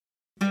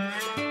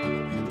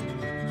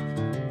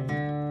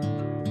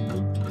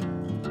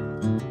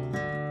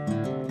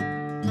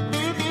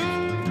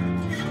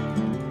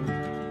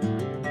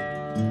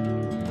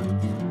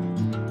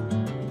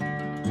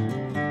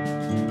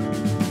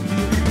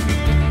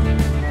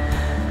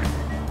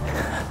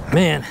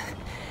Man,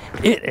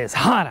 it is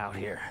hot out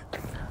here.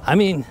 I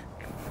mean,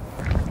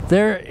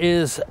 there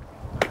is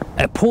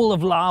a pool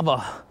of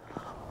lava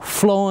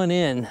flowing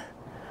in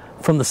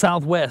from the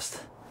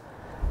southwest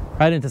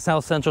right into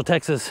south central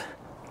Texas.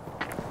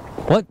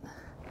 What?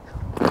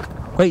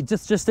 Wait,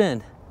 just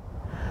in.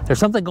 There's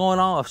something going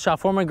on with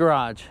Foreman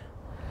garage.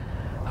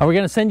 Are we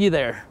gonna send you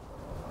there?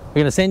 We're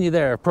gonna send you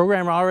there.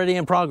 Program already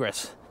in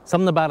progress.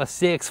 Something about a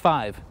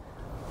CX-5.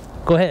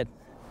 Go ahead.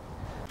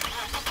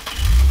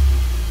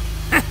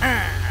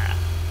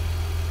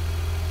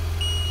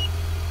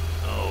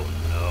 Oh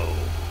no.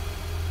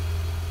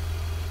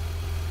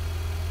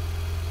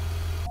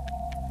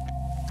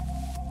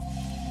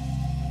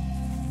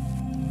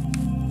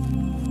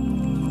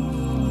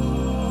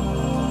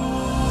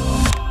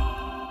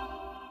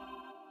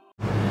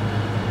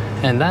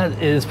 And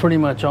that is pretty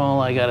much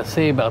all I gotta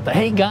say about that.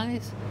 Hey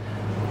guys,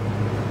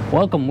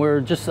 welcome.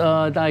 We're just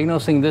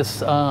diagnosing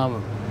this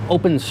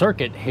open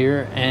circuit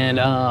here, and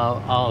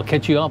I'll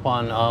catch you up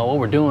on what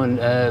we're doing.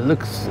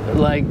 Looks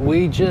like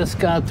we just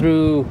got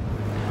through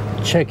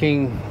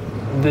checking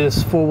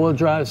this four-wheel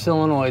drive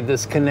solenoid,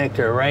 this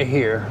connector right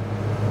here,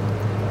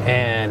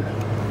 and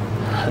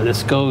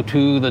let's go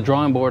to the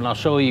drawing board and I'll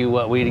show you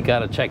what we got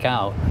to check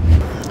out.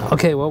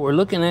 Okay, what we're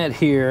looking at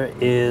here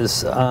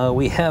is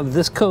we have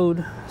this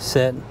code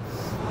set,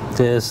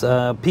 this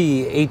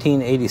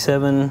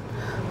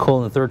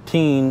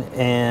P1887:13,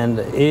 and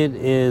it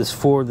is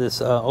for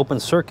this open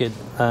circuit.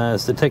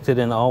 It's detected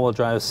in all-wheel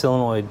drive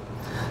solenoid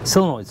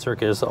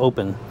circuit is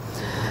open,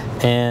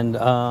 and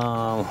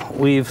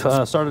we've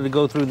started to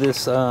go through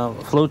this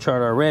flow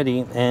chart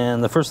already.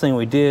 And the first thing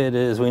we did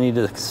is we need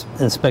to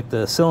inspect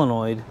the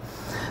solenoid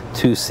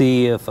to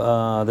see if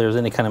there's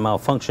any kind of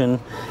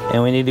malfunction,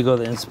 and we need to go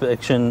to the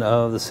inspection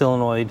of the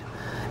solenoid.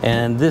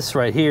 And this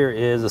right here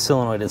is a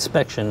solenoid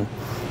inspection,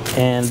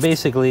 and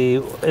basically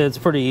it's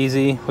pretty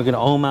easy. We're going to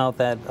ohm out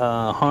that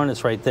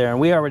harness right there, and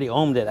we already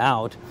ohmed it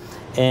out,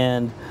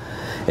 and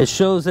it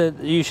shows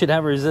that you should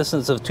have a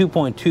resistance of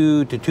 2.2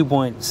 to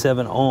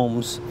 2.7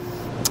 ohms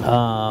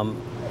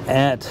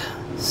at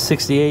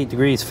 68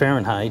 degrees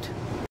Fahrenheit.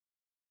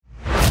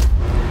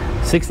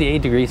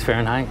 68 degrees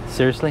Fahrenheit?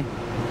 Seriously?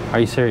 Are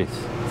you serious?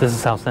 This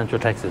is South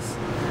Central Texas.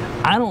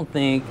 I don't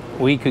think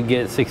we could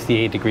get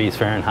 68 degrees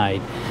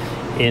Fahrenheit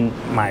in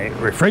my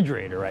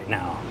refrigerator right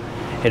now.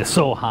 It is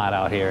so hot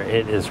out here.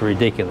 It is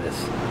ridiculous.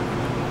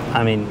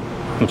 I mean,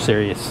 I'm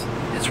serious.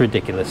 It's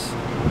ridiculous.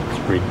 It's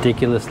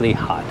ridiculously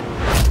hot.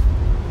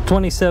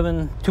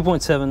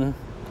 2.7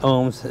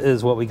 ohms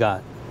is what we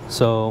got.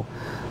 So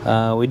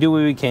we do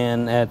what we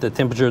can at the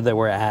temperature that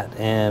we're at,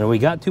 and we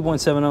got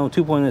 2.7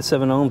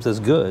 ohms is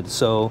good.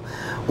 So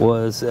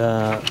was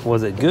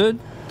it good?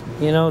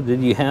 You know,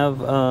 did you have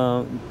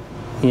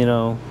you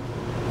know,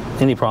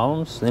 any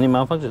problems, any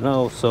malfunction?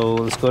 No. So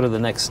let's go to the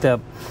next step,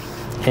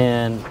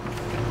 and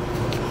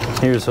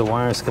here's a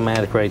wiring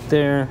schematic right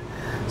there.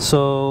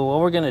 So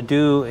what we're going to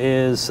do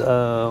is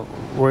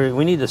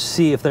we need to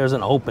see if there's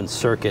an open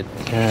circuit.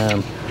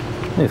 Let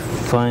me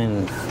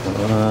find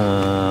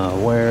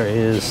where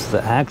is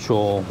the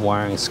actual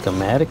wiring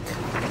schematic.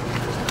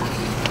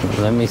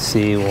 Let me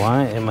see.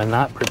 Why am I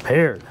not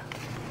prepared?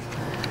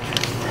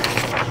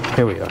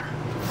 Here we are.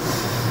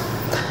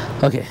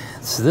 Okay,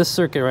 so this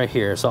circuit right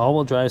here is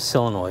all-wheel drive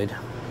solenoid,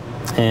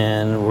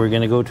 and we're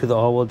going to go to the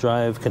all-wheel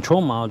drive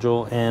control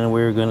module, and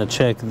we're going to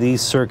check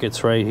these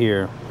circuits right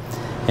here,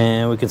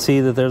 and we can see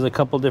that there's a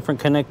couple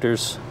different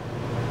connectors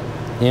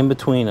in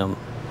between them.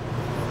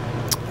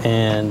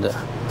 And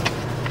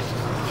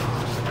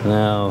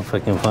now if I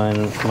can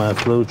find my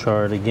flow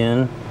chart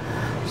again,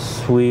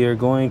 so we are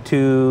going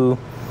to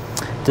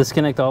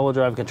disconnect the all-wheel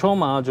drive control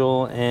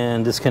module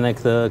and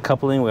disconnect the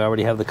coupling. We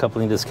already have the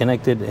coupling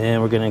disconnected,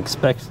 and we're going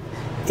to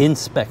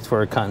inspect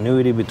for a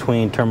continuity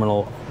between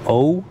terminal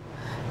O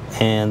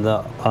and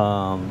the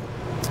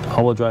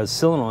all-wheel drive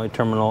solenoid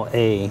terminal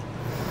A.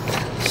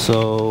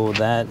 So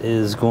that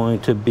is going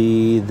to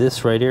be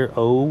this right here,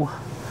 O,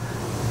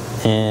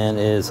 and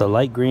it's a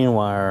light green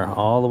wire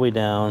all the way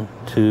down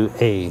to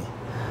A.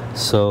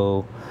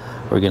 So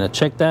we're going to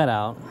check that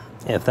out.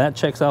 If that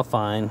checks out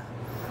fine,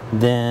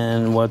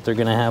 then what they're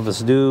going to have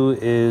us do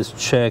is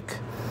check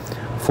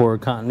for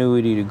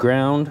continuity to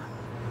ground,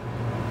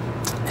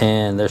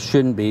 and there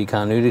shouldn't be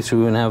continuity, so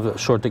we wouldn't have a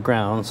short to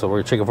ground. So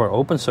we're checking for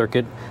open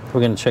circuit. We're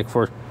going to check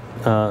for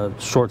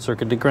short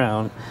circuit to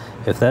ground.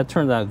 If that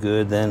turns out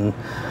good, then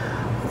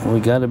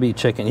we got to be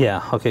checking.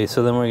 Yeah, okay.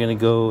 So then we're going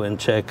to go and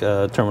check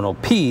terminal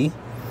P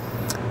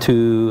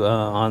to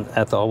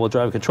at the all-wheel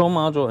drive control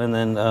module, and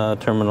then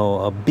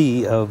terminal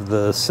B of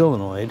the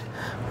solenoid,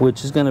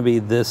 which is going to be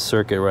this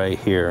circuit right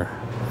here.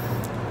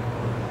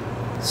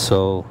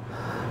 So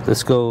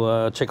let's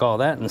go check all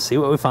that and see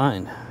what we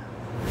find.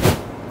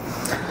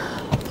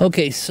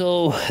 Okay,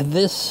 so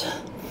this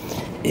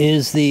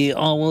is the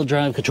all-wheel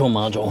drive control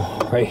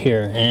module right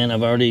here, and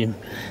I've already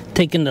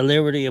taken the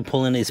liberty of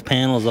pulling these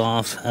panels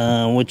off,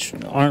 which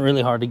aren't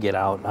really hard to get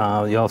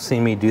out. Y'all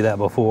seen me do that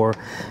before.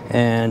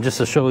 And just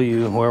to show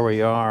you where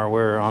we are,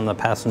 we're on the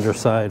passenger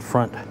side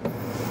front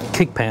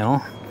kick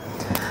panel,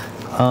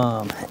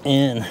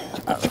 And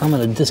I'm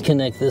going to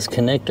disconnect this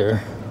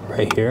connector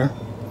right here.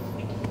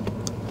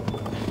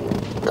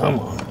 Come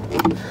on.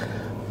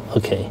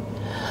 Okay.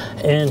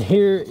 And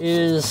here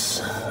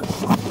is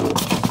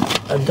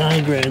a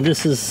diagram.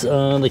 This is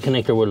the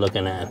connector we're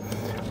looking at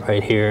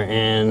right here.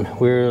 And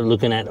we're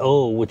looking at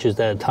O, which is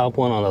that top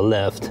one on the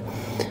left.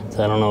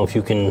 So I don't know if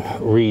you can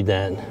read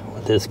that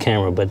with this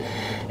camera, but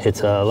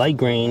it's a light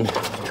green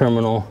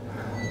terminal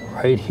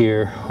right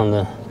here on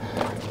the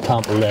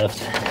top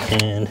left.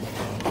 And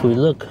if we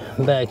look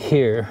back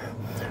here,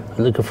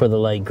 we're looking for the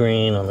light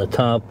green on the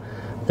top.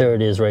 There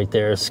it is right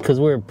there. Because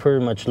we're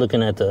pretty much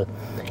looking at the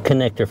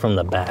connector from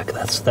the back.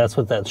 That's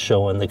what that's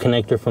showing, the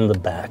connector from the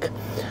back.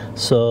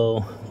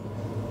 So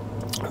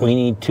we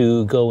need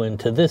to go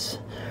into this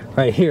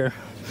right here,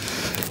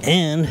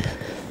 and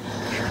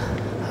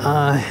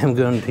I am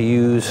going to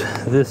use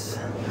this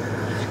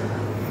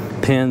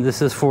pin.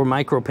 This is for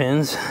micro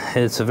pins.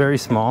 It's very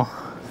small,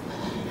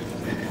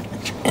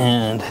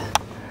 and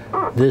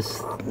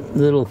this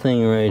little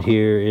thing right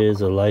here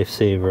is a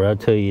lifesaver. I'll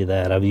tell you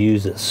that. I've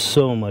used it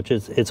so much.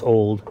 It's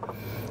old,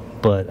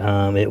 but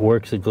it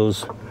works. It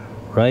goes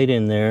right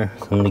in there.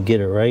 So I'm going to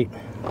get it right.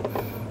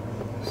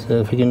 So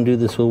if we can do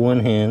this with one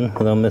hand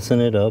without messing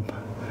it up,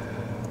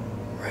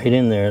 right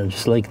in there,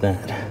 just like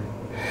that.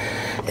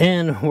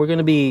 And we're going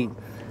to be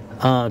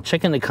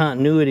checking the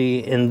continuity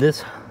in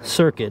this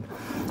circuit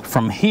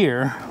from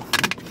here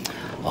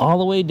all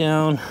the way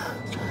down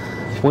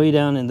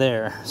in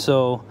there.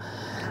 So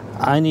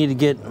I need to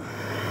get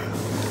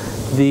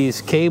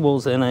these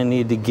cables and I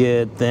need to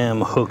get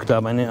them hooked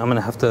up. I'm going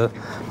to have to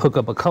hook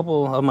up a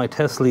couple of my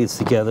test leads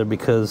together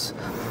because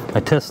my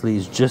test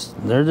leads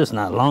they're just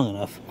not long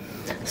enough.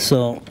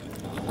 So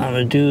what I'm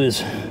going to do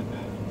is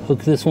hook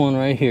this one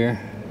right here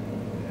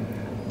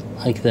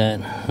like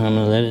that. I'm going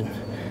to let it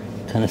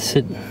kind of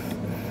sit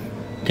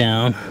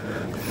down.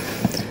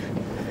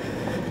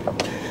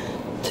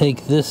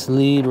 Take this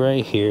lead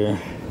right here,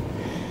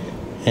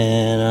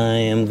 and I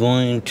am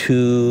going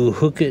to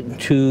hook it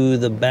to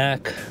the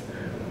back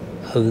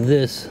of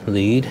this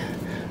lead,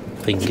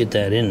 if I can get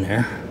that in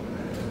there,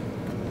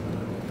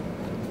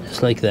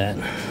 just like that.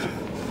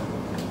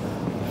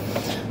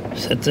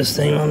 Set this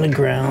thing on the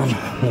ground.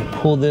 I'm gonna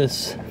pull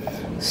this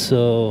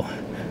so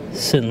it's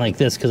sitting like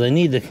this, because I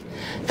need to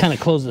kind of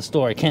close this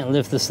door. I can't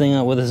lift this thing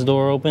up with this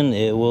door open,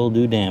 it will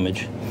do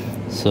damage.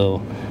 So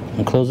I'm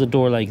gonna close the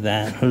door like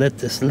that, let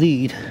this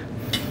lead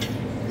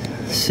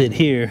sit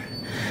here,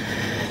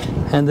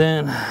 and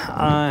then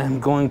I'm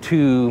going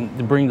to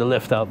bring the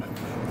lift up.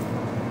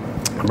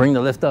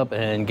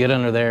 And get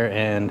under there,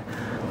 and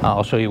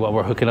I'll show you what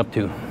we're hooking up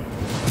to.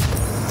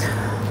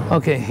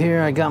 Okay,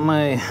 here I got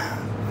my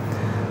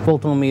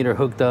voltmeter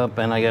hooked up,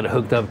 and I got it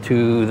hooked up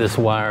to this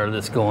wire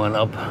that's going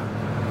up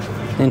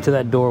into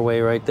that doorway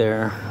right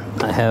there.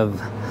 I have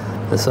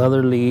this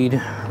other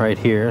lead right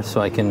here so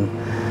I can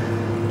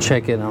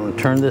check it. I'm gonna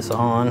turn this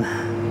on.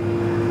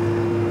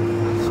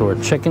 So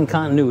we're checking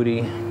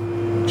continuity,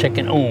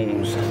 checking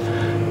ohms.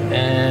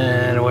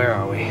 And where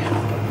are we?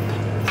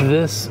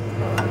 This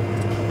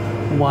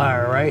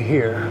wire right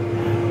here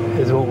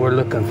is what we're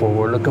looking for.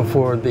 We're looking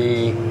for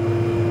the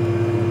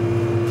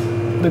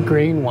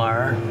green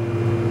wire,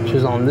 which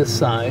is on this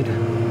side. I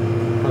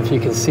don't know if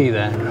you can see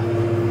that.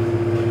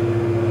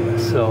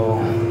 So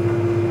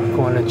I'm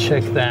going to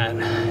check that,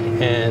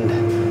 and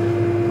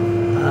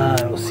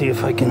I'll see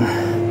if I can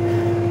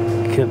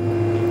get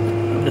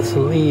this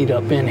lead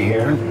up in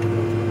here.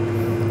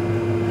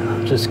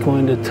 I'm just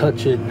going to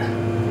touch it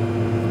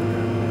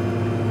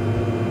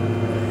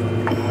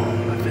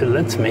if it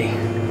lets me.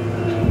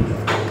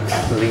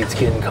 The lead's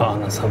getting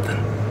caught on something.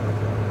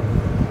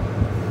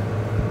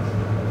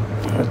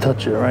 I'm gonna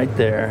touch it right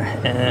there,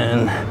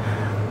 and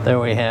there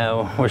we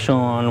have, we're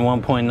showing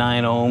 1.9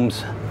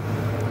 ohms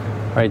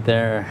right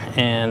there,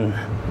 and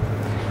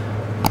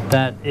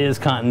that is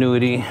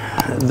continuity.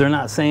 They're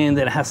not saying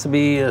that it has to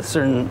be a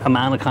certain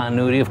amount of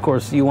continuity. Of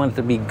course, you want it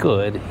to be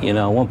good, you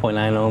know. 1.9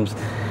 ohms,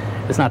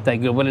 it's not that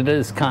good, but it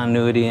is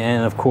continuity.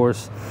 And of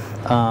course,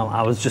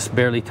 I was just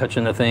barely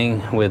touching the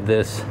thing with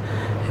this,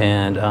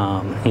 and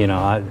you know,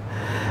 I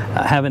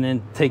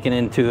haven't taken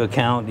into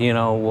account, you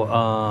know,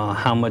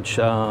 how much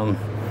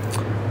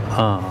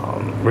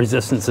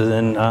resistance is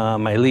in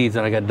my leads,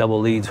 and I got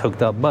double leads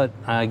hooked up, but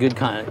good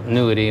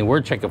continuity.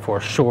 We're checking for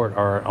a short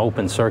or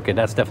open circuit.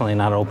 That's definitely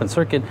not an open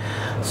circuit.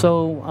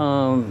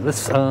 So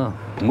let's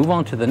move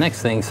on to the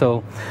next thing.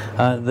 So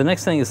the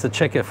next thing is to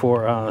check it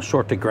for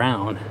short to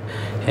ground,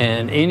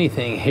 and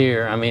anything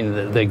here, I mean,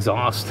 the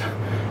exhaust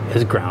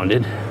is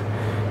grounded,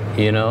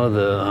 you know,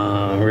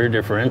 the rear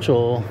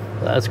differential,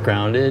 that's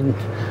grounded.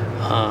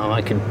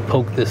 I could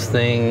poke this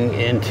thing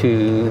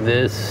into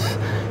this,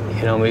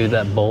 you know, maybe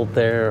that bolt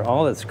there,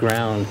 all that's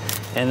ground.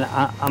 And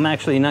I'm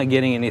actually not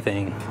getting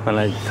anything when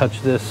I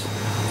touch this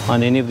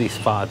on any of these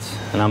spots,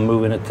 and I'm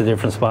moving it to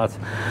different spots.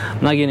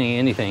 I'm not getting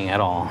anything at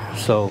all.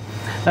 So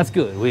that's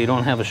good. We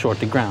don't have a short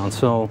to ground.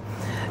 So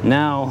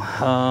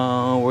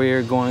Now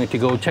we're going to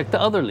go check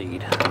the other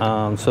lead.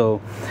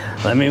 So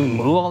let me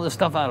move all this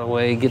stuff out of the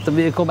way, get the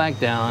vehicle back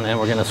down, and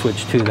we're going to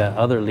switch to that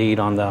other lead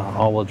on the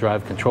all-wheel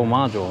drive control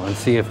module and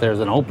see if there's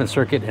an open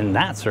circuit in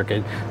that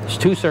circuit. There's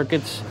two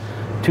circuits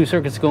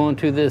going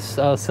to this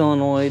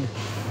solenoid,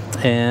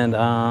 and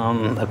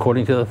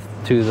according to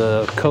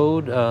the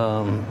code,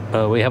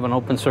 we have an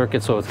open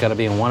circuit, so it's got to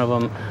be in one of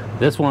them.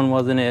 This one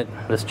wasn't it.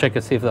 Let's check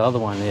and see if the other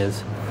one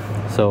is.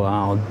 So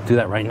I'll do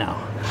that right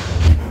now.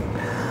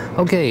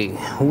 Okay,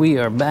 we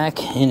are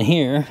back in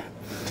here,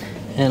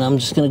 and I'm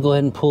just going to go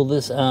ahead and pull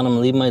this out. I'm going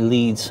to leave my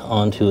leads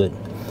onto it,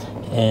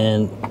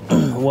 and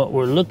what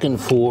we're looking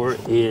for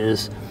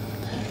is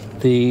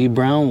the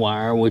brown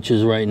wire, which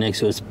is right next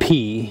to its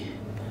P.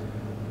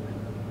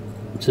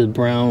 It's a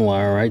brown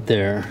wire right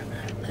there,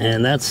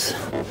 and that's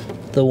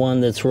the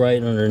one that's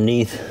right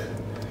underneath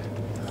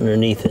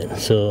it.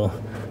 So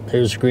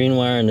there's green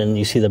wire, and then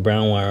you see the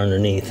brown wire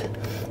underneath.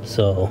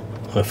 So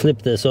when I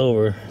flip this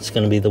over, it's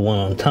going to be the one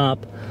on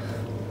top.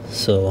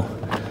 So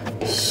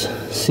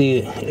see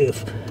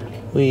if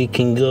we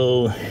can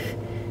go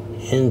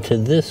into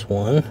this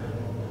one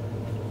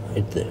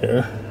right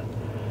there.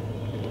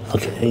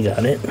 Okay,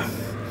 got it.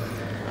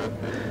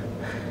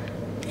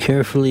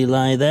 Carefully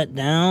lie that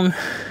down.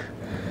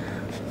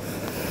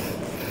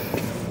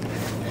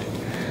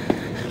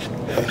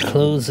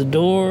 Close the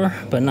door,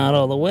 but not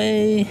all the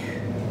way.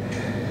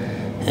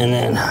 And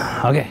then,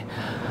 okay,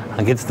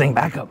 I'll get this thing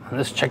back up.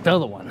 Let's check the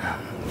other one.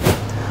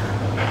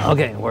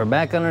 Okay, we're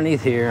back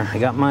underneath here. I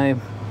got my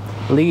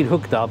lead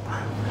hooked up,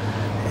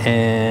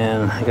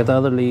 and I got the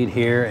other lead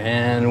here,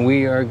 and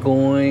we are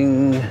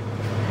going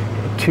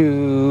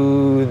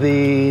to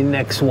the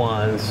next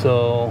one.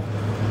 So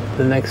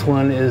the next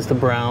one is the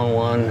brown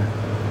one.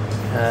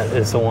 That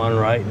is the one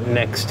right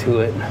next to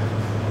it.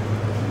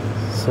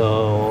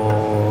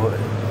 So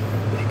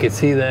you can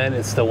see that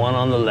it's the one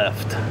on the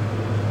left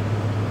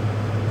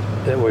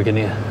that we're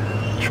gonna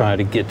try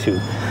to get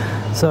to.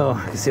 So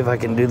let's see if I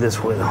can do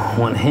this with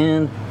one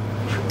hand.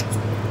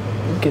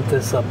 Get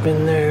this up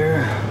in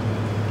there.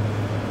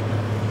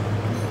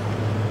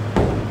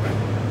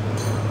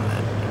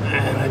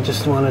 And I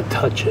just want to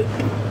touch it.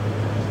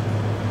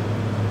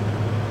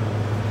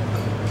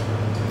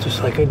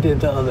 Just like I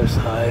did the other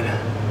side.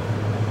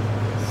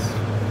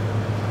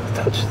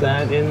 Touch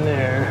that in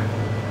there.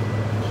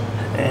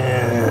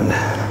 And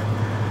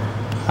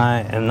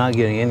I am not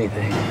getting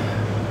anything.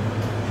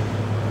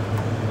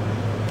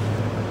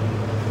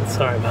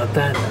 Sorry about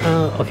that.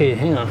 Okay,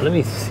 hang on. Let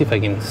me see if I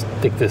can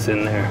stick this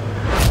in there.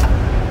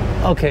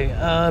 Okay,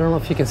 I don't know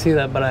if you can see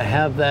that, but I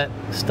have that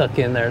stuck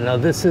in there. Now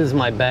this is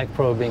my back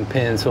probing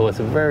pin, so it's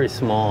very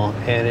small,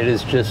 and it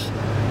is just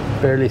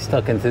barely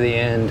stuck into the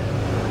end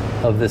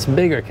of this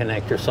bigger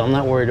connector. So I'm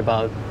not worried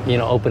about, you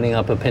know, opening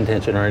up a pin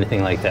tension or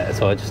anything like that.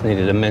 So I just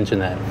needed to mention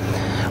that.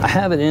 I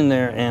have it in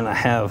there, and I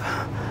have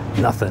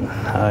nothing.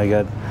 I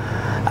got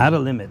out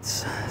of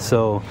limits.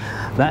 So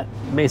that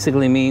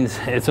basically means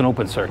it's an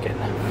open circuit.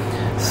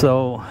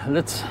 So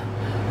let's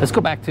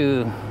go back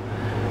to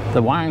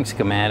the wiring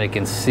schematic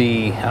and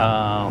see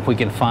if we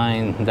can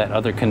find that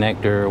other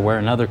connector, where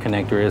another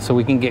connector is, so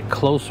we can get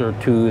closer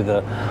to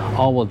the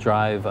all-wheel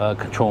drive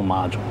control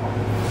module.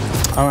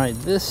 All right,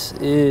 this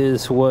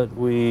is what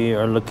we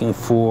are looking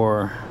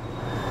for.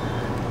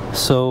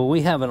 So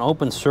we have an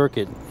open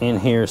circuit in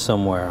here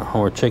somewhere.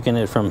 We're checking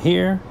it from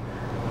here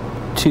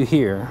to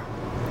here,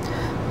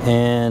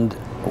 and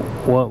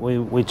what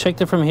we checked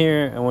it from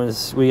here,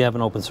 and we have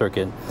an open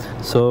circuit.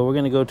 So we're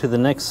going to go to the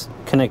next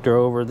connector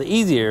over, the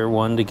easier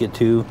one to get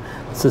to.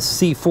 It's a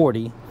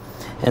C40,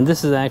 and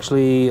this is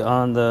actually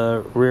on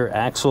the rear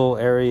axle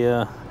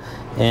area,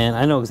 and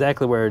I know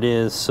exactly where it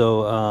is.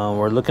 So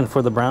we're looking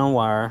for the brown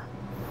wire.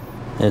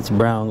 It's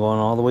brown going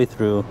all the way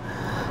through,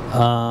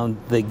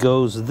 that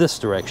goes this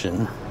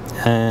direction.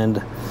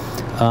 And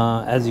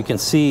as you can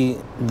see,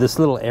 this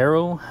little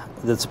arrow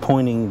that's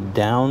pointing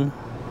down,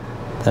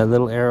 that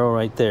little arrow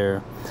right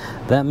there,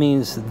 that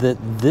means that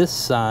this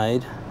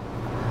side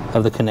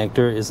of the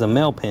connector is the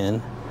male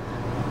pin,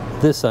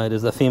 this side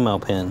is the female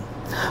pin.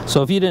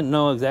 So if you didn't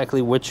know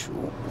exactly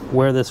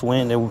where this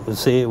went,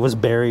 say it was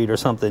buried or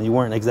something, you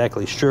weren't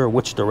exactly sure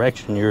which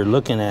direction you're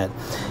looking at,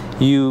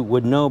 you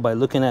would know by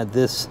looking at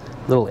this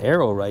little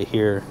arrow right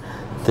here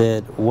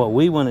that what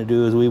we want to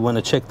do is we want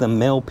to check the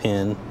male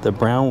pin, the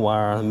brown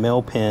wire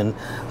male pin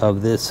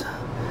of this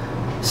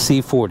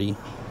C40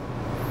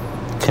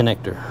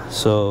 connector.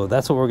 So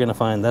that's what we're going to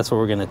find, that's what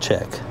we're going to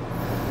check.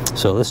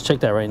 So let's check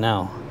that right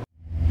now.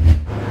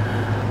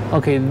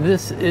 Okay,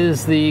 this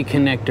is the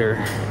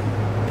connector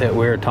that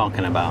we're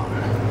talking about.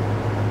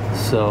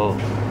 So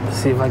let's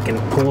see if I can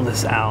pull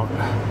this out,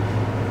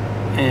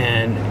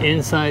 and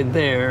inside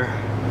there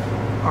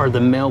are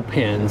the male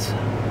pins,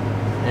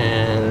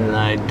 and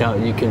I doubt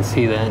you can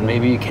see that.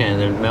 Maybe you can.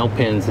 There's male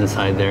pins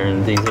inside there,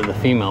 and these are the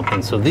female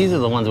pins. So these are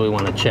the ones we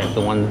want to check,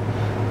 the one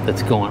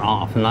that's going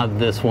off, not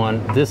this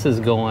one. This is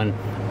going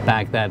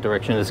back that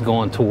direction. It's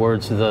going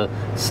towards the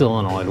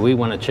solenoid. We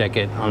want to check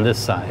it on this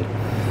side.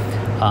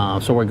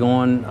 So we're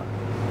going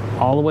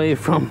all the way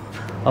from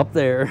up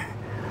there,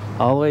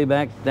 all the way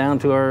back down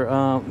to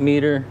our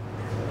meter.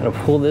 I'm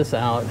gonna pull this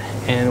out,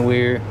 and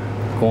we're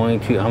going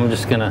to, I'm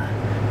just gonna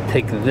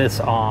take this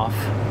off,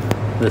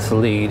 this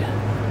lead,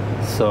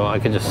 so I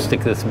can just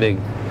stick this big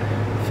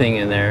thing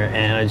in there,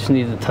 and I just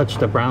need to touch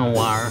the brown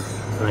wire,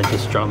 and I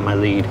just dropped my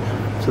lead.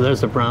 So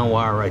there's the brown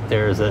wire right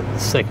there, is that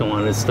second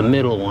one. It's the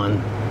middle one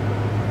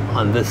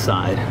on this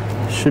side.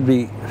 Should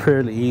be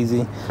fairly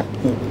easy.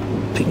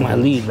 Pick my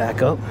lead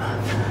back up,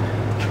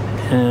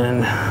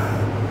 and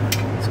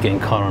it's getting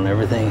caught on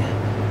everything.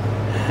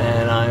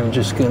 And I'm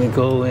just gonna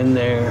go in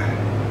there,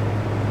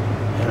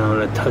 and I'm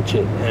gonna touch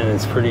it, and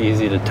it's pretty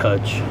easy to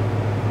touch.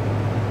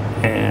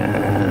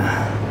 And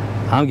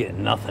I'm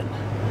getting nothing.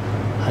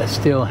 I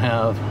still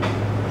have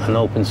an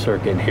open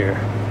circuit here.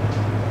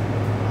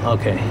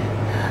 Okay,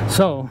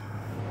 so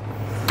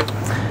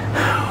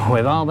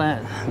with all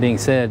that being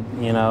said,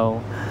 you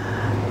know,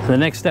 the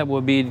next step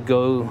would be to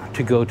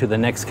go to the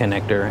next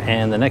connector,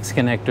 and the next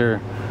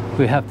connector,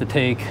 we have to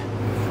take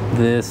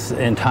this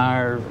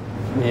entire,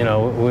 you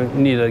know, we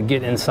need to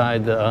get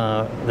inside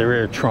the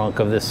rear trunk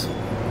of this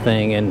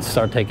thing and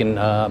start taking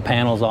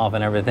panels off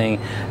and everything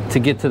to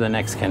get to the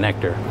next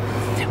connector.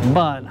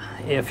 But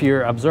if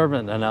you're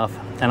observant enough,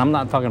 and I'm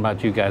not talking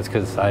about you guys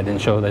because I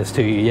didn't show this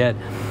to you yet,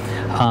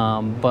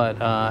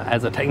 but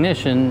as a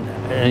technician,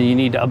 you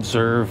need to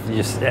observe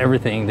just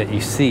everything that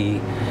you see,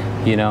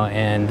 you know,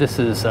 and this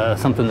is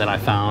something that I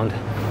found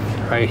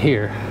right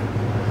here.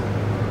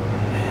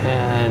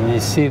 And you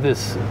see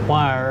this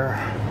wire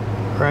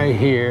right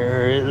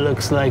here, it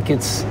looks like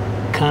it's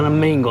kind of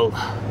mingled,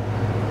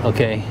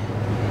 okay?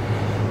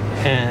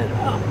 And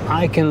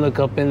I can look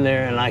up in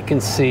there and I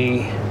can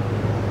see,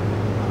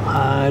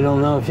 I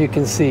don't know if you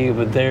can see,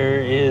 but there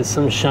is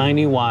some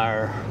shiny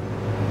wire.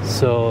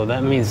 So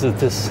that means that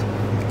this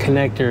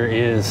connector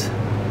is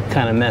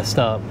kind of messed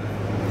up,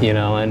 you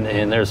know, and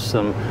there's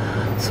some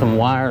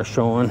wire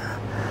showing.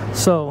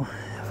 So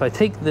if I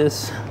take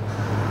this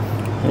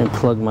and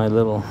plug my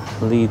little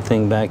lead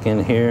thing back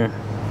in here,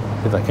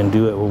 if I can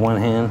do it with one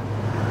hand,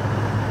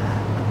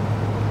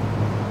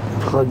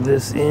 plug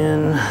this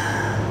in.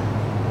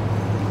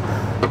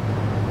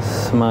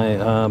 It's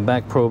my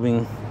back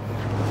probing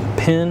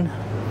pin,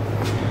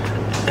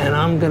 and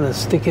I'm gonna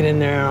stick it in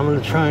there, and I'm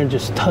gonna try and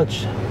just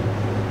touch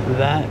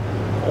that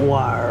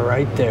wire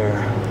right there.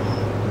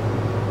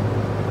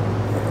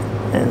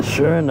 And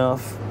sure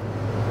enough,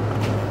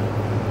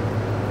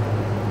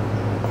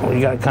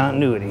 we got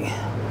continuity.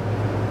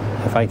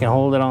 If I can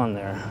hold it on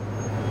there,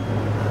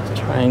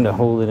 trying to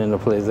hold it into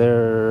place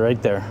there,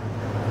 right there,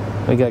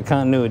 we got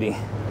continuity.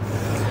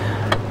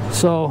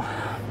 So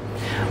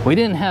we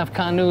didn't have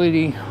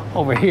continuity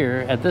over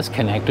here at this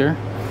connector,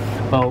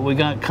 but we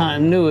got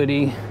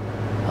continuity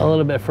a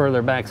little bit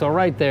further back. So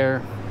right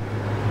there,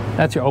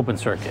 that's your open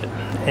circuit.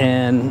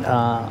 And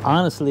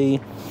honestly,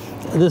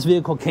 this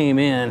vehicle came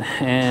in,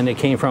 and it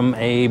came from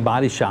a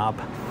body shop,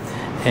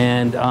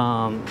 and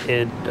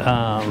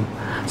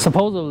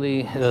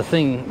supposedly the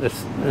thing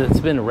that's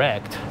been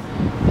wrecked,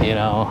 you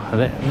know,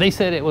 they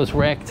said it was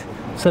wrecked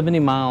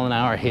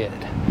 70-mile-an-hour hit,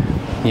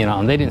 you know,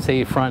 and they didn't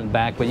say front and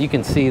back, but you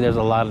can see there's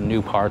a lot of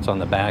new parts on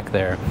the back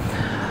there.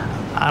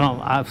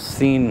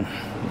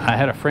 I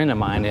had a friend of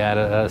mine that had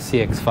a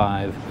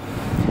CX-5.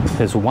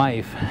 His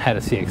wife had a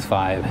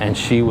CX-5, and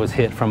she was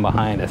hit from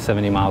behind at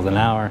 70 miles an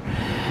hour,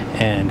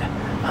 and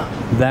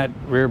that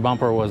rear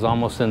bumper was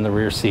almost in the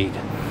rear seat,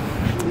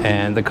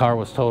 and the car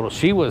was totaled.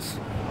 She was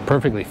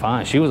perfectly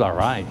fine. She was all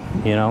right,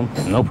 you know,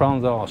 no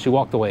problems at all. She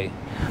walked away.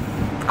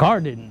 The car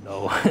didn't,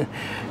 though.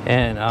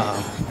 And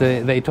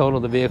they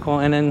totaled the vehicle,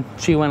 and then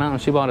she went out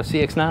and she bought a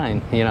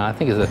CX-9. You know, I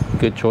think is a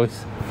good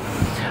choice.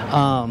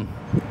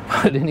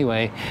 But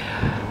anyway,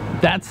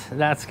 that's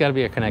got to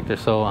be a connector.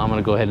 So I'm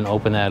gonna go ahead and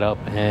open that up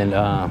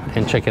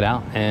and check it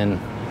out and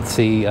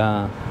see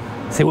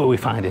what we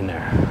find in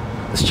there.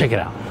 Let's check it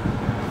out.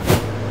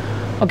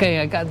 Okay,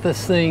 I got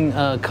this thing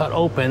cut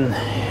open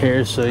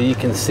here, so you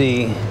can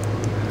see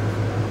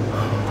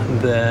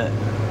that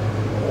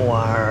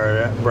wire,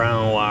 that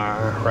brown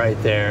wire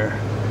right there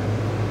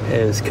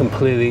is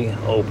completely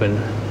open,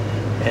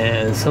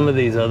 and some of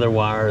these other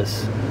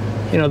wires,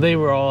 you know, they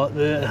were all,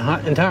 the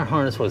entire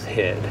harness was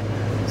hit,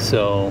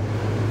 so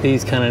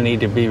these kind of need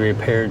to be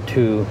repaired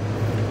too.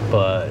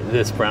 But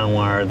this brown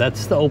wire,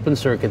 that's the open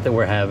circuit that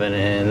we're having,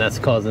 and that's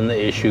causing the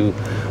issue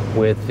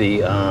with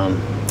the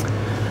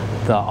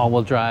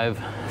all-wheel drive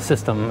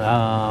system,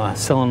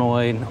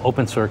 solenoid,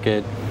 open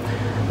circuit.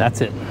 That's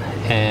it.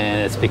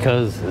 And it's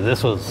because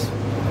this was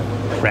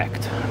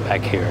wrecked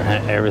back here,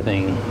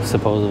 everything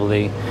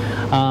supposedly.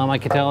 I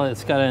can tell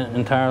it's got an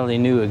entirely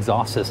new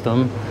exhaust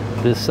system.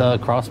 This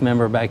cross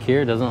member back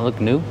here doesn't look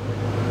new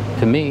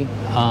to me.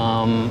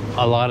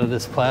 A lot of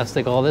this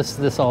plastic, all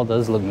this all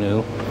does look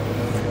new.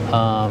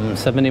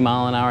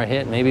 70-mile-an-hour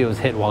hit, maybe it was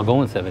hit while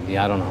going 70,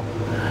 I don't know.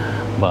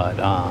 But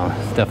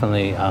it's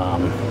definitely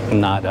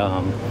not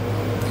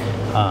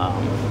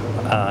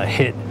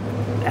hit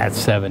at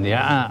 70,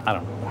 I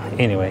don't know.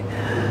 Anyway,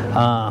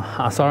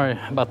 I'm sorry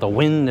about the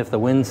wind, if the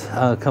wind's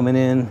coming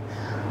in.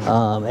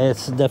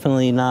 It's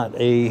definitely not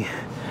a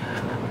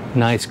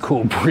nice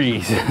cool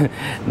breeze.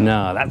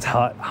 No, that's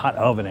hot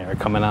oven air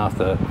coming off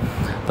the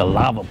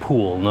lava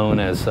pool known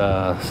as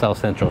South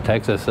Central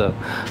Texas.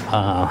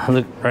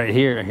 Look right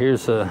here,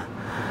 here's the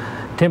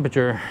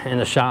temperature in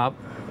the shop.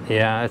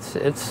 Yeah,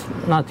 it's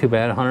not too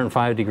bad,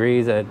 105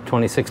 degrees at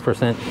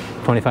 26%,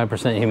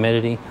 25%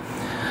 humidity.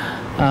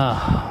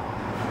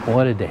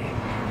 What a day.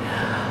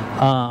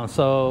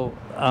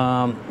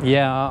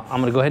 Yeah, I'm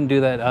gonna go ahead and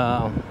do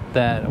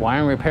that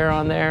wiring repair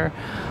on there.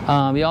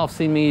 Y'all have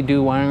seen me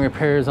do wiring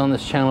repairs on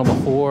this channel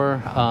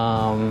before,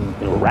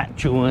 rat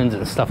chewings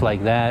and stuff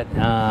like that.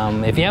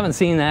 If you haven't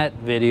seen that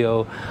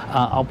video,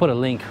 I'll put a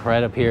link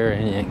right up here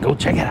and go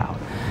check it out.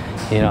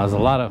 You know, there's a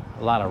lot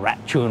of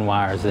rat chewing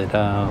wires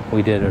that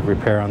we did a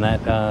repair on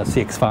that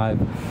CX-5.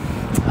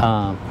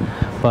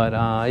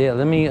 Yeah,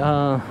 let me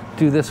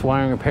do this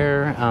wiring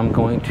repair. I'm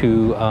going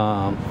to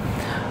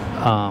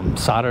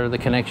solder the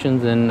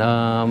connections and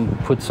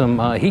put some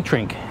heat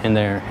shrink in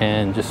there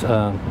and just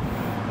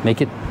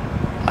make it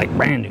like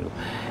brand new,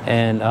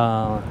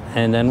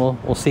 and then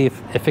we'll see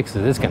if it fixes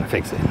it. It's gonna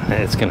fix it.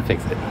 It's gonna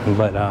fix it.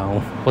 But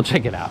we'll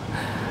check it out.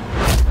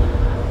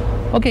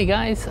 Okay,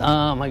 guys,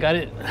 I got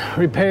it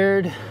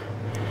repaired.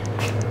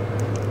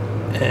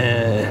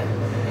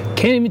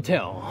 Can't even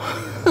tell.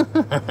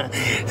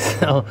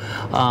 So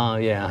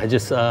yeah, I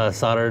just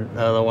soldered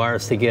the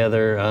wires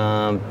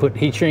together, put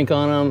heat shrink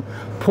on them,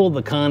 pulled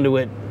the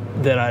conduit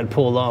that I'd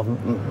pulled off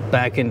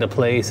back into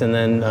place, and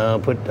then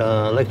put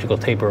electrical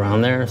tape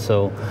around there.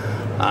 So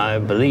I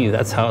believe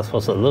that's how it's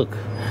supposed to look.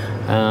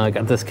 I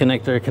got this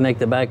connector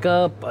connected back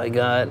up. I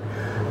got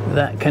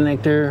that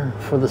connector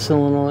for the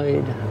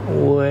solenoid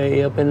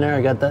way up in there.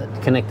 I got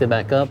that connected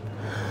back up.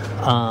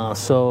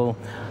 So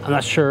I'm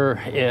not sure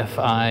if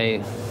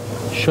I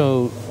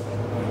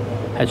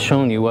had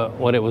shown you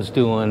what it was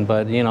doing,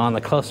 but you know, on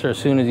the cluster, as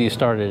soon as you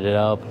started it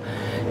up,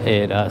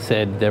 it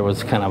said there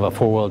was kind of a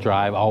four-wheel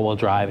drive, all-wheel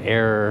drive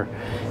error,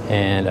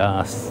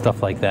 and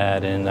stuff like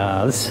that. And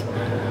this,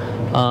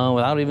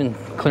 without even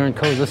clearing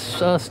codes,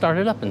 let's start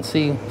it up and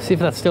see if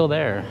that's still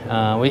there.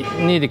 We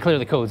need to clear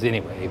the codes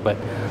anyway, but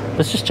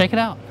let's just check it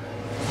out.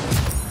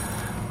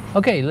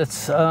 Okay, let's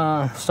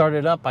start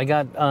it up. I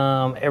got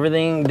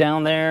everything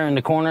down there in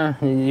the corner.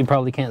 You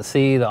probably can't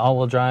see the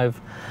all-wheel drive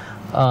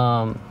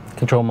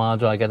control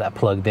module. I got that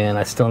plugged in.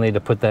 I still need to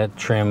put that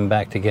trim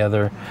back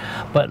together.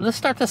 But let's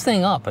start this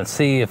thing up and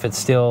see if it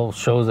still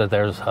shows that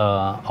there's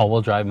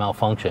all-wheel drive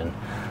malfunction.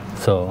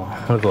 So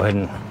I'm gonna go ahead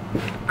and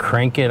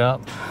crank it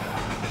up.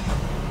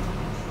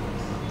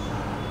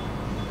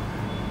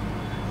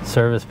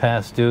 Service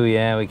past due.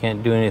 Yeah, we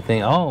can't do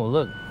anything. Oh,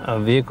 look, a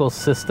vehicle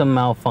system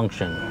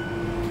malfunction.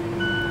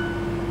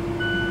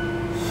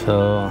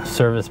 So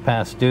service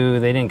past due.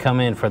 They didn't come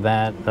in for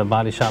that. The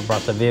body shop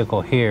brought the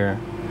vehicle here.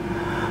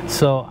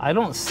 So I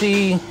don't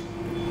see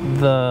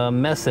the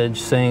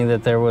message saying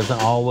that there was an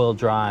all-wheel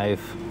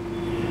drive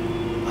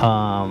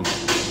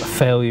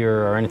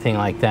failure or anything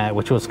like that,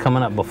 which was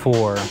coming up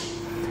before.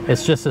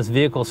 It's just this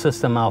vehicle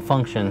system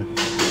malfunction.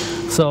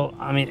 So,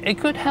 I mean, it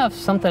could have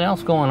something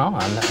else going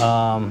on.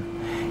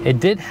 It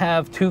did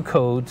have two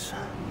codes.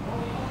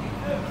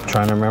 I'm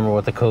trying to remember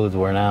what the codes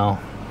were now.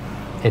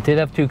 It did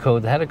have two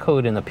codes. It had a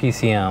code in the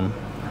PCM,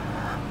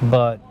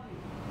 but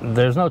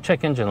there's no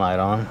check engine light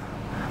on.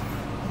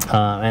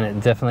 And it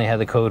definitely had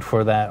the code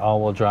for that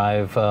all-wheel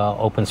drive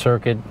open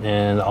circuit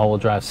and all-wheel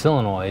drive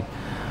solenoid.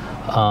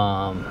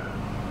 But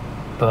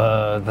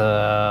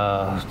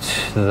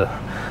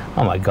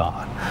oh my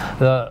God,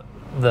 the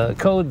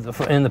code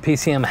in the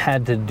PCM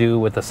had to do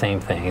with the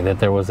same thing, that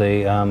there was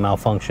a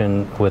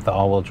malfunction with the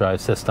all-wheel drive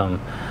system.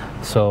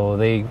 So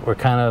they were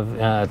kind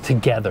of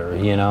together,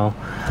 you know.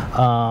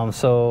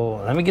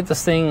 So let me get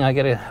this thing. I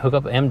gotta hook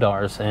up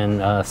MDARS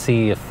and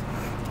see if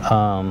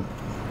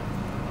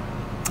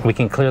we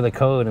can clear the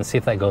code and see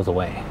if that goes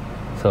away.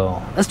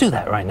 So let's do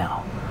that right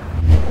now.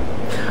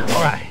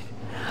 All right.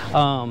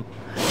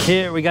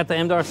 Here we got the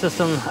MDARS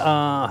system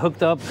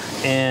hooked up,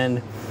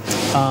 and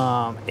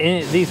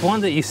these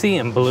ones that you see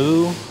in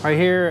blue right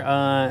here,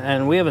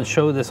 and we haven't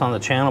showed this on the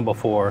channel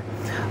before,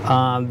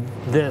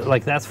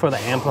 like that's for the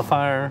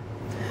amplifier,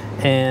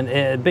 and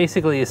it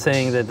basically is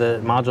saying that the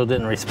module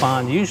didn't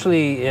respond.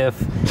 Usually if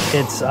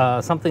it's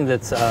something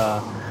that's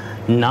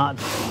not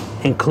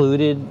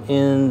included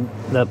in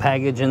the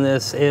package in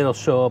this, it'll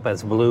show up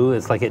as blue.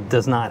 It's like it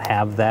does not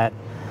have that.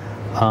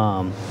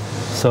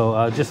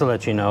 So just to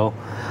let you know,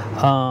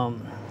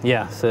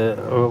 yeah,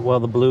 so, well,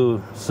 the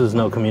blue says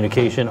no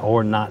communication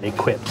or not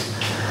equipped.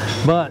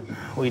 But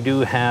we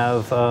do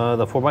have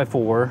the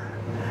 4x4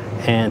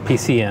 and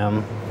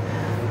PCM,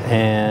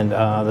 and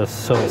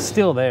so it's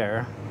still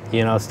there.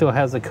 You know, it still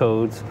has the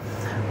codes,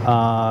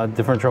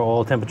 differential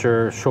oil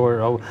temperature, short.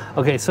 Oh,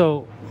 okay,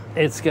 so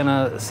it's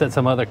gonna set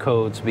some other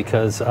codes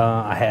because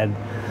I had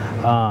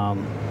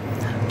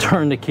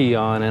turned the key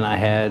on and I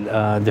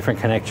had different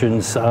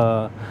connections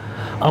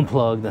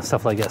unplugged and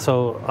stuff like that.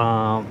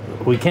 So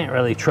we can't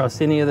really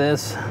trust any of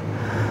this.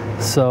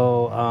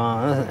 So,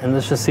 and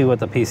let's just see what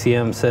the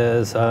PCM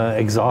says.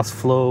 Exhaust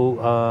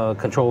flow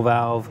control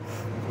valve.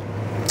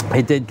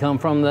 It did come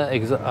from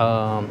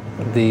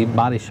the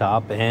body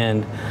shop,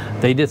 and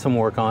they did some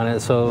work on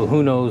it. So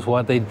who knows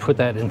what they put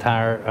that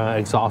entire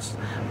exhaust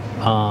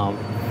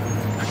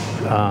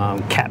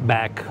cap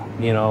back,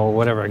 you know,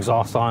 whatever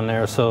exhaust on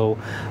there. So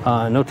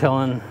no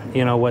telling,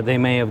 you know, what they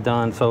may have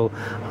done. So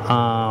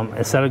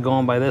instead of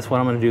going by this, what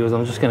I'm going to do is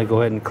I'm just going to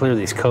go ahead and clear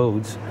these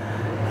codes.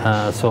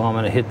 So I'm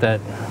going to hit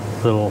that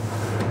little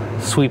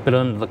sweep it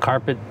under the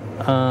carpet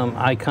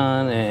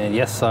icon, and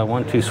yes, I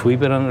want to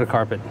sweep it under the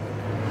carpet.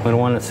 We don't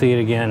want to see it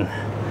again.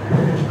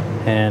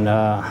 And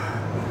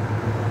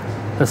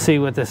let's see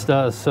what this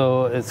does.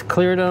 So it's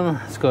cleared them.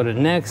 Let's go to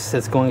next.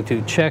 It's going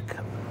to check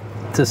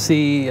to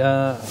see,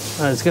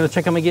 it's going to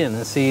check them again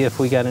and see if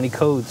we got any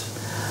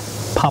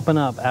codes popping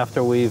up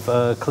after we've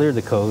cleared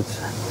the codes.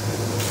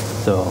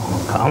 So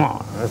come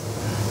on,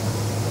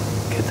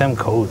 let's get them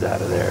codes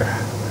out of there.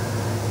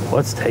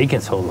 What's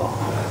taking so long?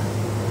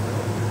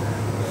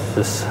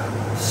 Just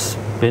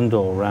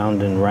spindle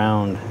round and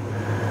round.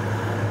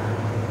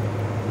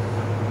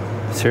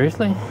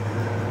 Seriously?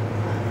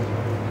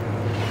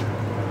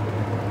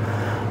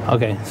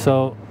 Okay,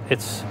 so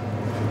it's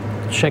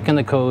checking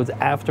the codes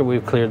after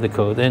we've cleared the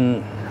code.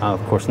 And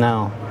of course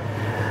now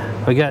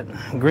we got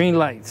green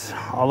lights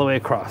all the way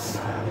across.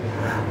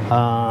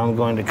 I'm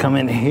going to come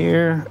in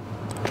here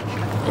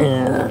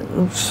and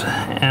oops,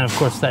 and of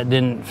course that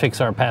didn't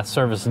fix our past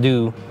service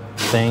due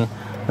thing.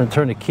 I'm going to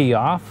turn the key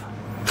off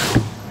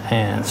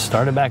and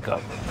start it back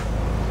up.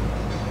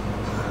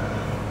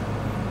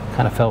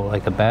 Kind of felt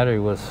like the battery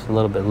was a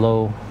little bit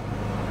low.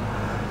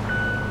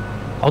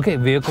 Okay,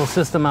 vehicle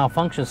system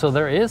malfunction. So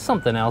there is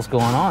something else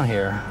going on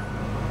here.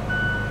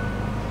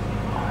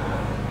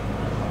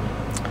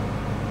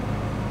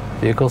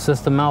 Vehicle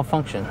system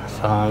malfunction.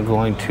 So I'm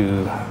going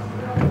to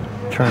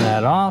turn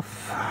that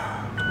off,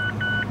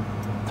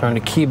 turn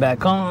the key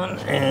back on,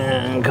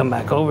 and come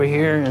back over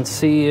here and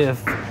see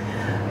if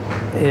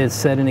it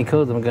set any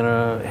codes. I'm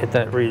gonna hit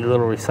that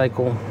little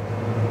recycle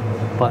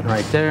button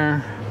right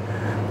there.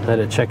 Let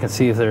it check and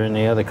see if there are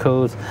any other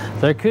codes.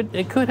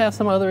 It could have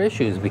some other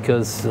issues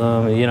because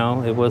you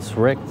know, it was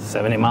wrecked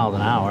 70 miles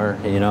an hour,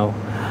 you know.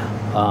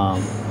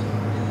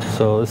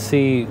 So let's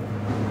see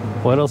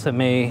what else it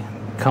may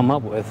come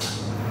up with.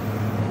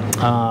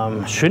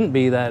 Shouldn't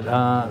be that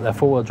that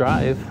four-wheel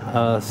drive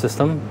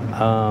system,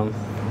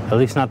 at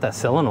least not that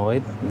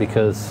solenoid,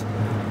 because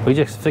we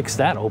just fixed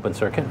that open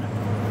circuit.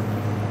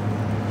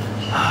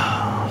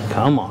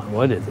 Come on,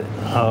 what is it?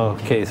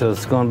 Okay, so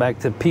it's going back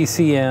to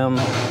PCM.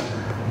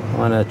 I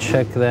want to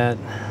check that.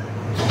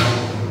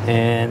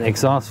 And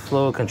exhaust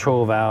flow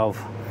control valve.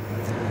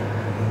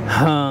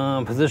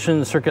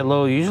 Position circuit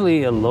low.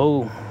 Usually a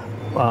low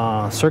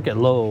circuit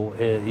low,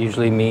 it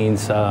usually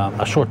means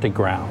a short to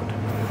ground.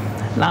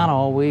 Not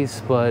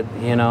always, but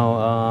you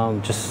know,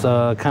 just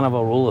kind of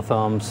a rule of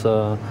thumbs.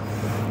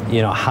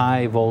 You know,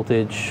 high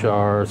voltage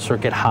or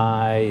circuit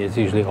high is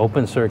usually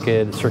open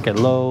circuit. Circuit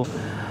low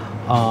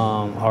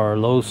or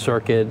low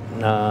circuit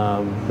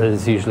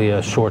is usually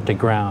a short to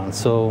ground.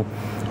 So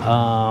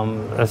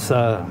let's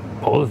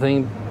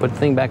put the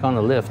thing back on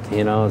the lift.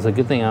 You know, it's a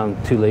good thing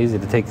I'm too lazy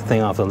to take the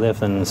thing off the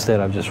lift, and instead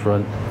I've just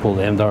pull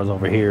the MDARs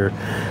over here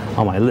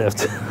on my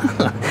lift.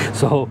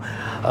 So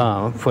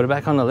put it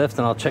back on the lift,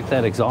 and I'll check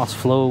that exhaust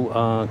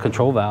flow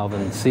control valve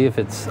and see if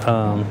it's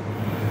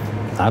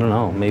I don't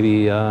know,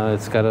 maybe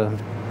it's got a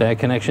bad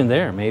connection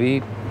there.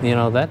 Maybe, you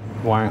know, that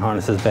wiring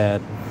harness is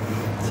bad.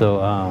 So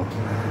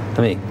let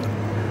me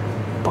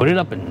put it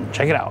up and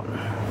check it out.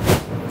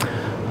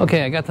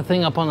 Okay, I got the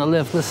thing up on the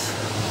lift. Let's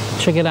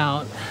check it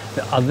out.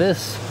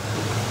 This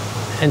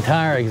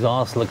entire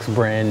exhaust looks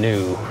brand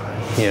new,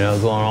 you know,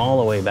 going all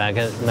the way back.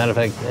 As a matter of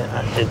fact,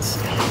 it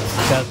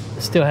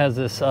still has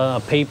this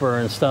paper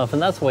and stuff,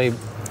 and that's the way,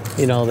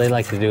 you know, they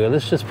like to do it.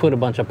 Let's just put a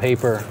bunch of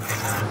paper,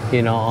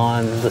 you know,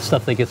 on the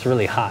stuff that gets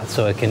really hot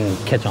so it can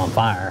catch on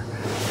fire,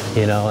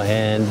 you know.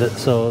 And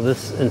so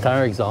this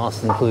entire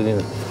exhaust, including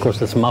of course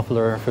this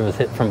muffler if it was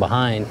hit from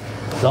behind,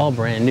 is all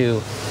brand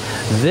new.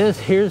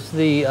 Here's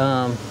the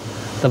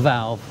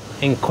valve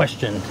in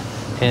question,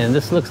 and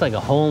this looks like a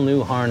whole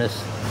new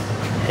harness,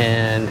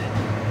 and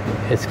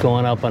it's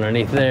going up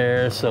underneath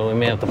there, so we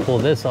may have to pull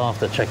this off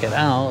to check it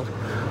out.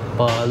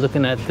 But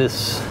looking at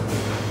this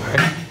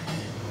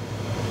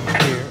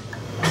right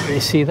here, you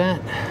see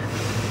that?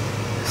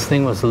 This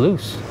thing was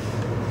loose.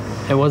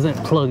 It wasn't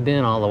plugged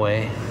in all the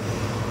way,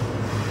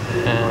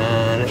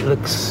 and it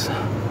looks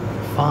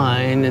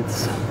fine.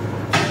 It's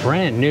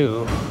brand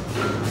new.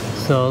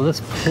 So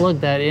let's plug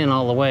that in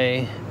all the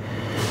way.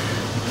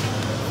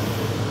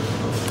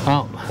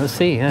 Oh, let's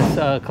see.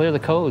 Let's clear the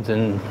codes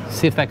and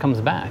see if that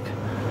comes back.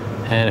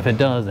 And if it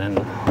does, then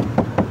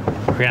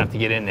we're gonna have to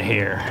get into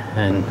here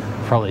and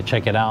probably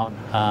check it out.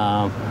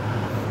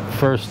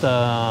 First,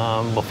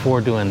 before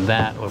doing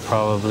that, we'll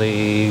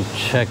probably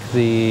check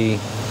the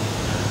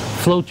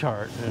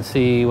flowchart and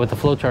see what the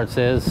flowchart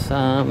says,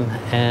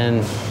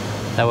 and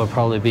That would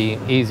probably be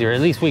easier.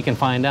 At least we can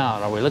find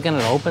out. Are we looking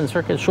at open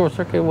circuit, short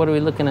circuit? What are we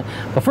looking at?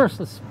 But first,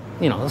 let's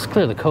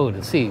clear the code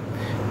and see.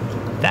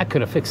 That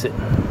could have fixed it.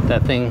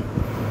 That thing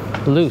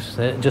loose.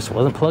 It just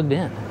wasn't plugged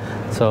in.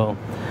 So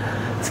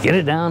let's get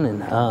it down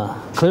and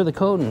clear the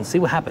code and see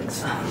what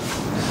happens.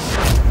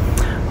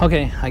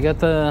 Okay, I got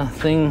the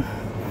thing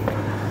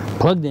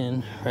plugged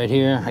in right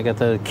here. I got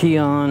the key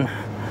on.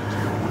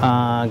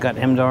 Got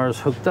MDARs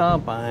hooked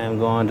up. I am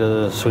going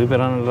to sweep it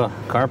under the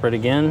carpet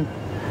again.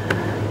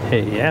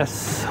 Hey,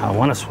 yes, I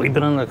want to sweep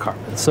it under the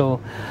carpet. So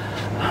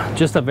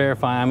just to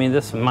verify, I mean,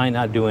 this might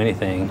not do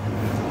anything.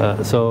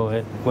 So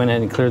it went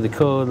ahead and cleared the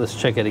code. Let's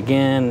check it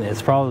again.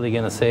 It's probably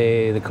going to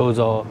say the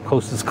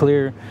coast is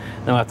clear.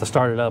 Then we'll have to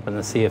start it up and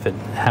then see if it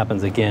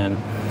happens again.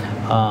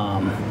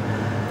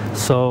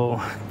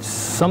 So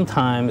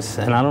sometimes,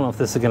 and I don't know if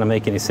this is going to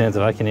make any sense,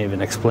 if I can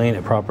even explain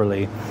it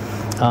properly.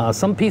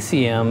 Some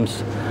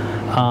PCMs,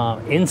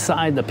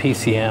 inside the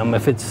PCM,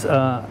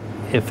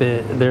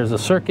 there's a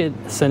circuit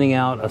sending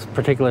out a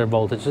particular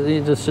voltage,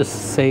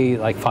 just say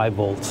like 5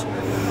 volts,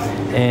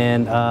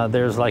 and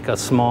there's like a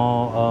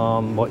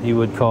small, what you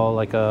would call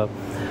like a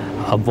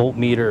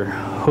voltmeter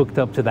hooked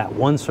up to that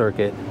one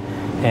circuit,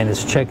 and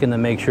it's checking to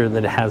make sure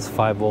that it has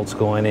 5 volts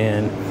going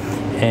in.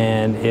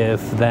 And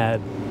if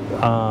that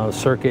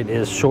circuit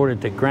is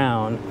shorted to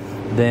ground,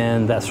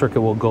 then that circuit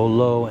will go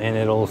low and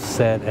it'll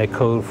set a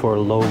code for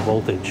low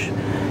voltage,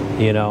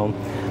 you know.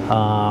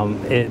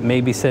 It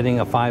may be setting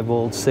a 5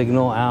 volt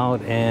signal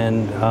out,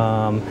 and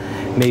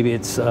maybe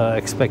it's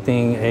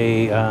expecting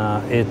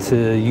it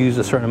to use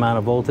a certain amount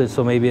of voltage,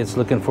 so maybe it's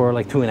looking for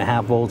like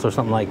 2.5 volts or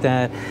something like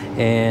that.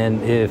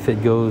 And if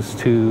it goes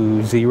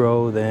to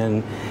 0,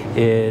 then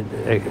it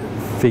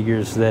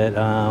figures that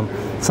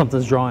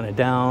something's drawing it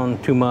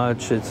down too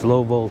much, it's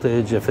low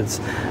voltage. If it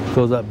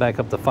goes back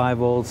up to 5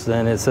 volts,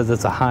 then it says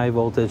it's a high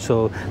voltage.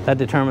 So that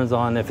determines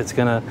on if it's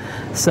going to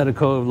set a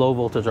code of low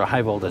voltage or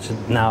high voltage.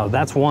 Now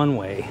that's one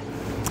way.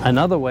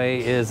 Another way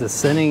is it's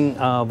sending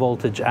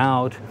voltage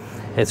out,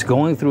 it's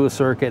going through a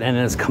circuit and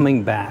it's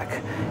coming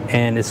back,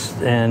 and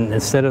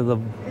instead of the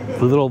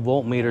little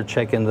voltmeter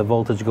checking the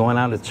voltage going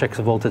out, it checks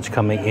the voltage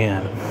coming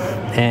in.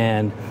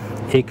 And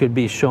it could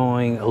be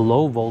showing a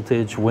low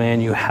voltage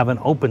when you have an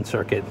open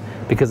circuit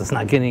because it's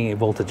not getting any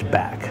voltage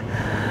back.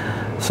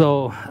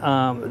 So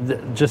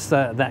just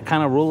that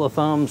kind of rule of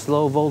thumb,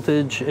 low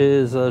voltage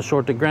is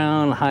short to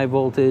ground, high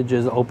voltage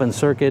is open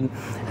circuit.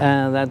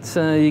 And that's,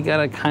 you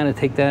gotta kind of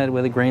take that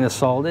with a grain of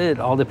salt. It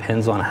all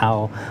depends on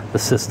how the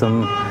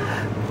system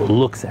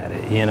looks at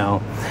it, you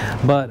know.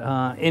 But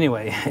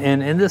anyway,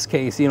 and in this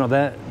case, you know,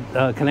 that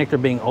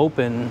connector being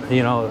open,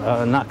 you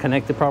know, not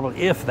connected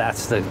properly, if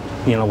that's the,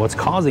 you know, what's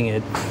causing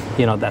it,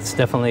 you know, that's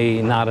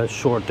definitely not a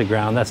short to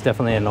ground, that's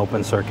definitely an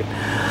open circuit.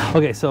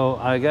 Okay, so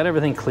I got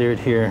everything cleared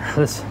here.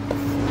 Let's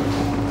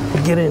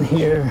get in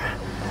here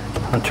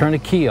and turn the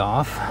key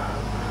off,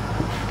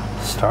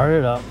 start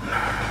it up.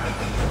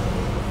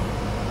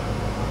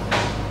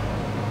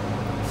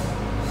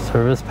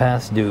 Service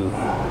past due.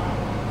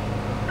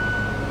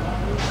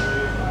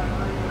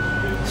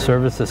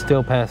 Service is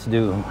still past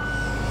due.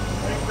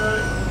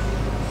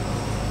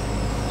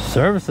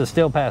 Service is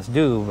still past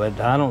due, but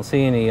I don't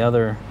see any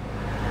other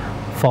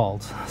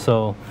faults.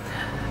 So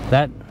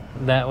that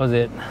was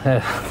it.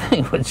 That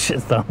thing was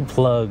just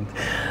unplugged.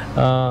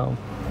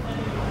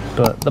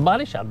 But the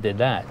body shop did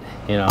that.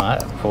 You know,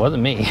 it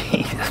wasn't me.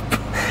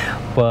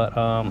 But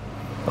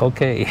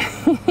okay.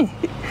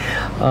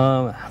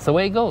 It's the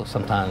way it goes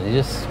sometimes. You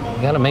just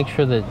got to make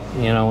sure that,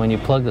 you know, when you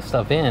plug the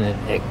stuff in,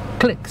 it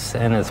clicks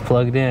and it's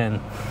plugged in.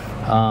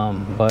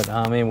 But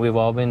I mean, we've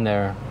all been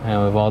there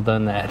and we've all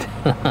done that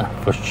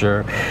for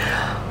sure.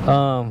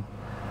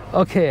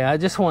 Okay, I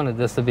just wanted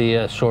this to be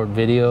a short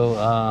video.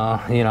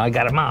 You know, I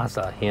got a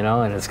Mazda, you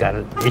know, and it's got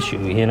an issue,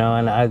 you know,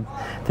 and I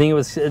think it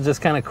was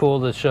just kind of cool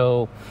to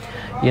show,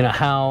 you know,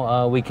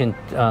 how we can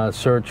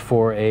search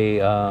for a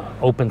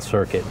open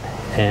circuit.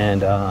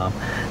 And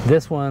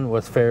this one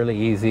was fairly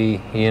easy,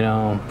 you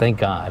know, thank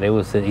God. It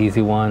was an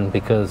easy one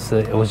because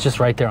it was just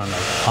right there on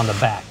the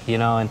back, you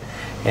know,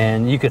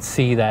 and you could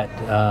see that,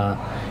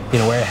 you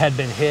know, where it had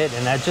been hit,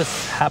 and that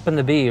just happened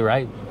to be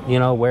right, you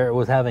know, where it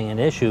was having an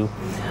issue.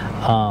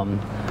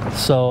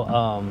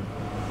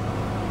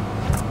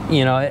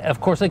 You know, of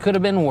course it could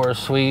have been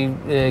worse.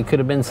 It could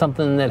have been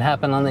something that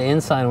happened on the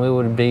inside, and we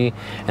would be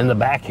in the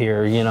back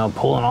here, you know,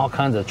 pulling all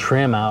kinds of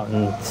trim out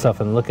and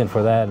stuff and looking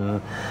for that.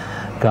 And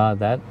God,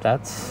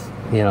 that's,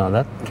 you know,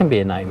 that can be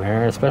a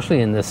nightmare,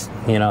 especially in this,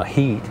 you know,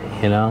 heat,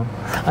 you know.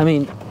 I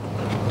mean,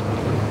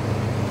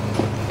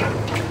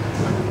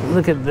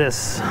 look at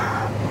this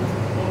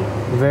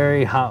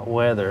very hot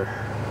weather.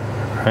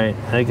 Right,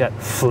 they got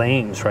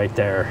flames right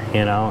there,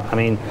 you know. I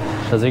mean,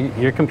 does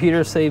your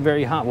computer say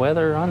very hot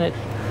weather on it?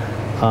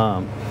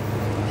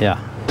 Yeah,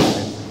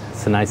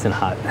 it's nice and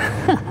hot.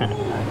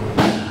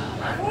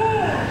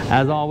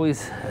 As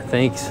always,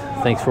 thanks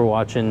for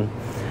watching.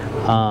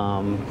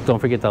 Don't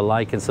forget to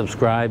like and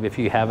subscribe if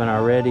you haven't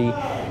already.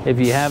 If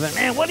you haven't,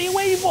 man, what are you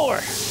waiting for?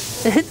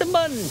 hit the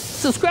button,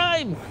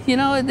 subscribe. You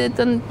know, it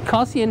doesn't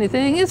cost you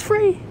anything. It's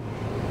free.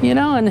 You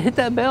know, and hit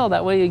that bell.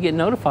 That way you get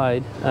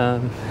notified.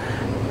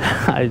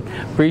 I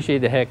appreciate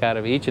the heck out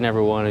of each and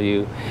every one of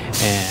you,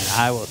 and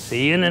I will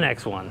see you in the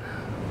next one.